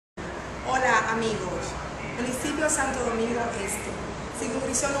Hola amigos, municipio Santo Domingo Este,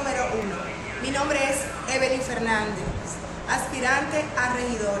 circunscripción número 1. Mi nombre es Evelin Fernández, aspirante a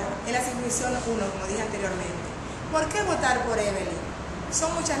regidora en la circunscripción 1, como dije anteriormente. ¿Por qué votar por Evelin? Son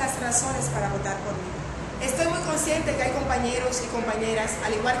muchas las razones para votar por mí. Estoy muy consciente que hay compañeros y compañeras,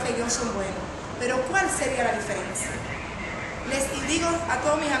 al igual que yo, son buenos, pero ¿cuál sería la diferencia? Les digo a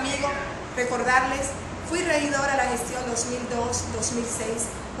todos mis amigos, recordarles, fui regidora en la gestión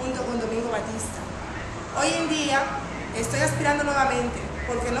 2002-2006 junto con Domingo Batista. Hoy en día estoy aspirando nuevamente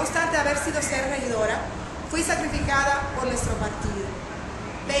porque no obstante haber sido ser regidora, fui sacrificada por nuestro partido.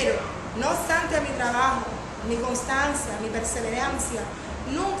 Pero no obstante a mi trabajo, mi constancia, mi perseverancia,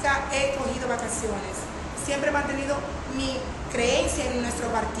 nunca he cogido vacaciones. Siempre he mantenido mi creencia en nuestro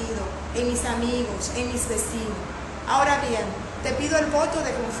partido, en mis amigos, en mis vecinos. Ahora bien, te pido el voto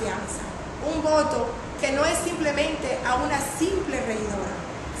de confianza, un voto que no es simplemente a una simple regidora,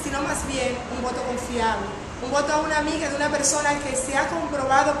 sino más bien un voto confiable, un voto a una amiga de una persona que se ha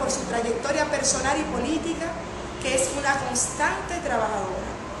comprobado por su trayectoria personal y política que es una constante trabajadora.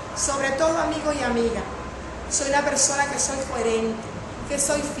 Sobre todo, amigo y amiga, soy una persona que soy coherente, que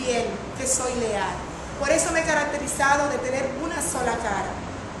soy fiel, que soy leal. Por eso me he caracterizado de tener una sola cara.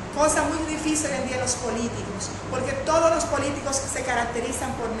 Cosa muy difícil hoy en día en los políticos, porque todos los políticos se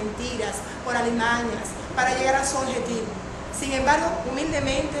caracterizan por mentiras, por alimañas, para llegar a su objetivo. Sin embargo,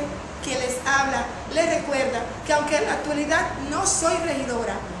 humildemente, quien les habla, les recuerda que aunque en la actualidad no soy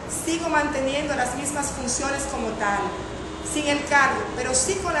regidora, sigo manteniendo las mismas funciones como tal, sin el cargo, pero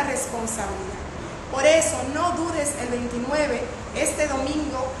sí con la responsabilidad. Por eso, no dudes el 29, este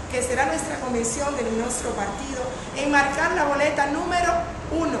domingo, que será nuestra convención de nuestro partido, en marcar la boleta número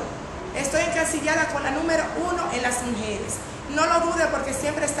 1. Estoy encasillada con la número 1 en las mujeres. No lo dudes porque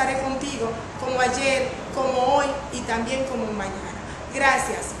siempre estaré contigo, como ayer, como hoy y también como mañana.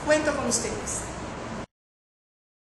 Gracias, cuento con ustedes.